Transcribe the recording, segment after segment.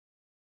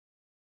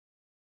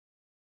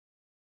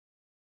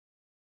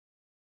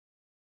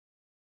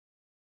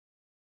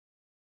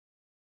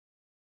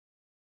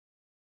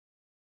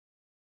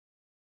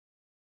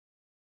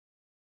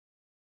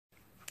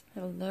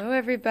Hello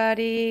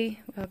everybody,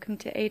 welcome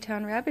to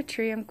A-Town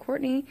Rabbitry. I'm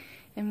Courtney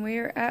and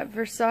we're at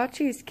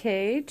Versace's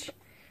cage.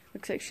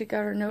 Looks like she got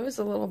her nose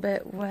a little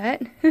bit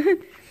wet.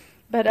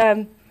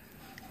 But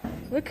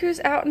look who's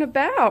out and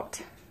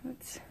about.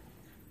 Let's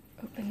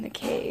open the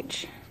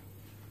cage.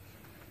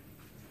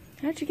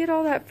 How'd you get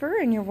all that fur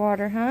in your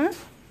water, huh?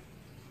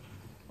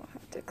 We'll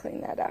have to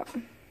clean that out.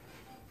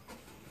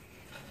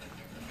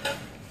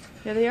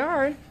 Here they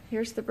are.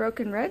 Here's the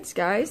broken reds,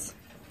 guys.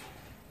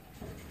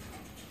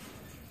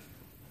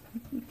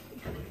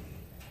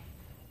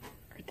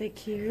 Aren't they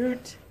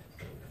cute?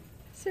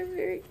 So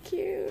very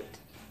cute.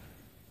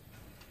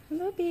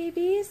 Hello,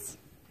 babies.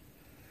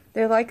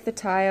 They like the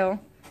tile.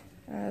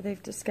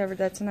 They've discovered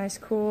that's a nice,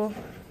 cool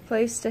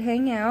place to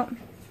hang out.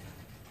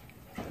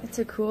 It's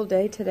a cool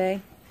day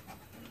today.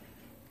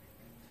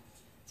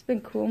 It's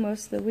been cool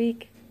most of the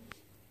week.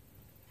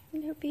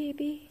 Hello,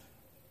 baby.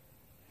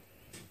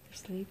 They're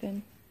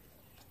sleeping.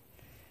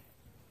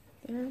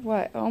 They're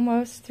what,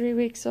 almost 3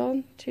 weeks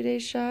old? 2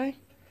 days shy?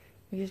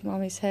 Use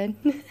mommy's head.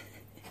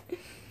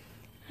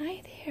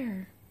 Hi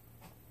there.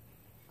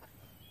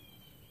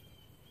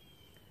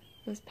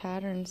 Those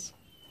patterns.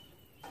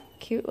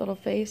 Cute little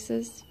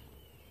faces.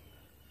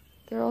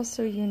 They're all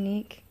so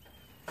unique.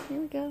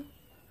 Here we go.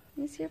 Let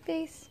me see your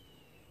face.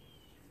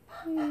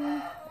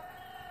 Yeah.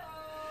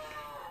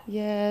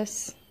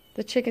 Yes.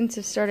 The chickens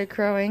have started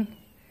crowing.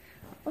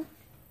 Oh.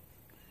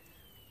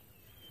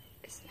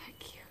 Isn't that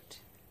cute?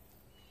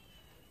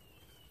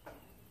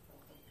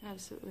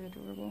 Absolutely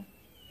adorable.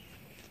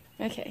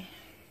 Okay,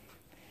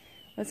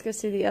 let's go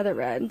see the other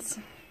reds.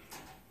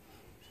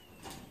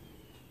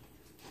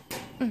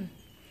 Alright,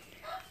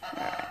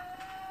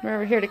 we're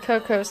over here to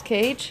Coco's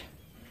cage.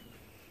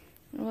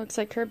 It looks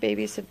like her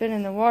babies have been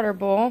in the water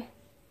bowl.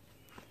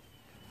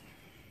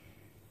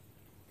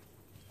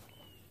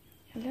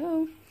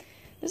 Hello.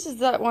 This is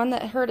that one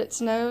that hurt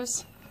its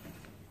nose.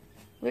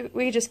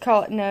 We just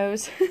call it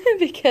nose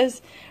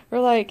because we're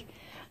like,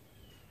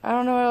 I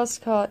don't know what else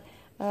to call it.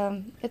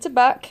 It's a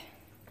buck.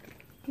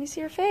 Let me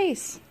see your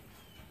face.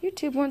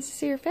 YouTube wants to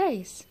see your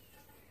face.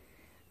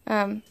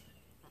 I'm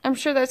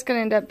sure that's going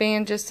to end up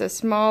being just a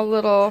small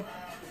little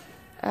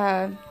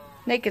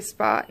naked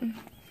spot.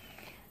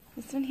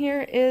 This one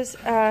here is,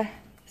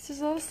 this is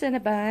a little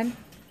Cinnabon.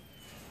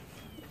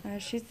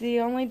 She's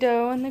the only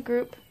doe in the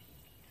group.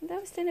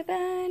 Hello,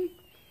 Cinnabon.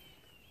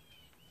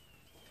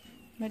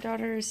 My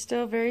daughter is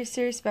still very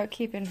serious about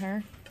keeping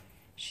her.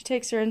 She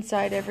takes her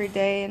inside every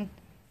day and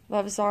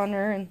loves on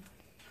her and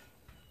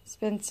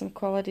spend some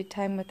quality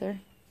time with her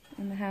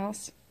in the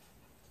house.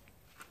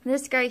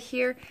 This guy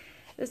here,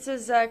 this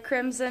is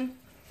Crimson.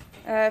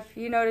 If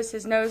you notice,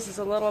 his nose is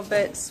a little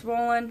bit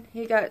swollen.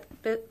 He got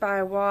bit by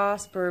a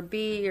wasp or a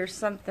bee or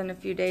something a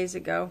few days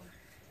ago.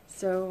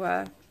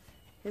 So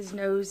his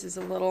nose is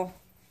a little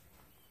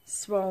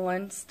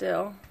swollen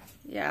still.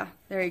 Yeah,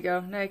 there you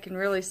go. Now you can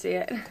really see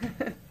it.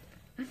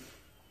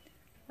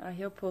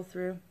 He'll pull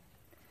through.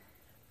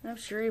 I'm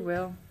sure he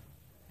will.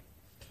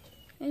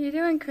 How you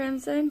doing,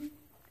 Crimson?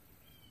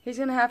 He's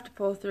going to have to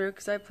pull through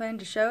because I plan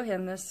to show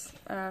him this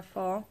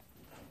fall.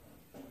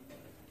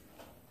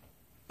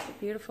 It's a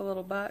beautiful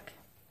little buck.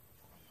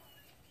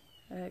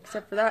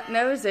 Except for that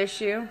nose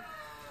issue.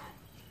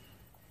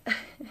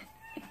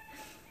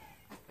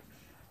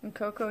 And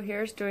Coco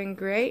here is doing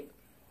great.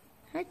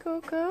 Hi,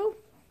 Coco.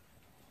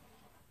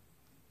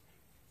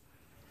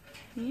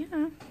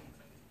 Yeah.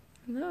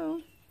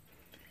 Hello.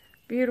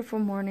 Beautiful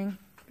morning.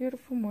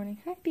 Beautiful morning.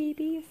 Hi,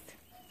 babies.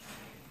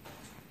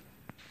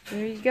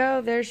 There you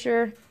go. There's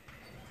your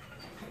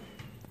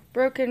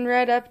broken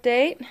red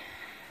update.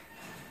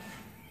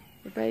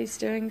 Everybody's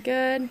doing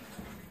good.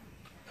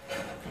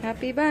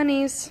 Happy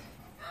bunnies.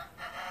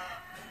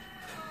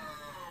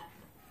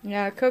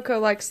 Yeah, Coco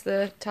likes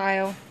the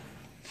tile.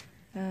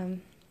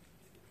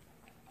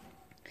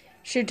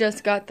 She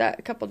just got that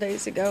a couple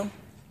days ago.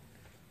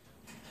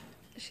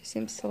 She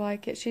seems to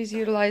like it. She's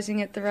utilizing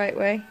it the right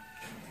way.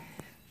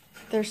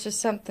 There's just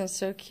something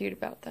so cute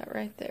about that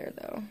right there,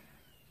 though.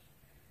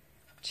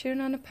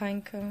 Chewing on a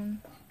pine cone.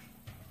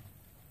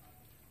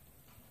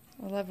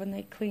 I love when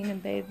they clean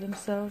and bathe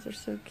themselves. They're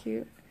so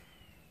cute.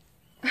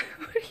 What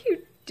are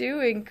you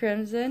doing,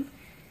 Crimson?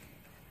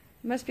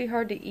 It must be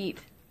hard to eat.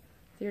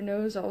 Your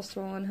nose all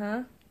swollen,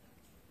 huh?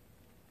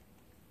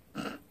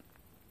 He's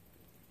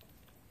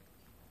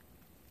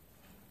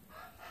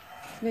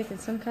making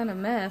some kind of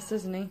mess,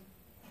 isn't he?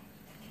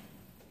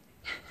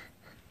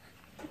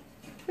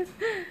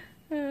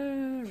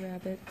 Oh,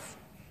 rabbits.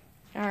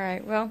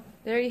 Alright, well,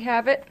 there you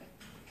have it.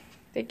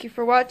 Thank you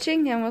for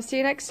watching, and we'll see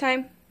you next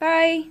time.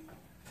 Bye!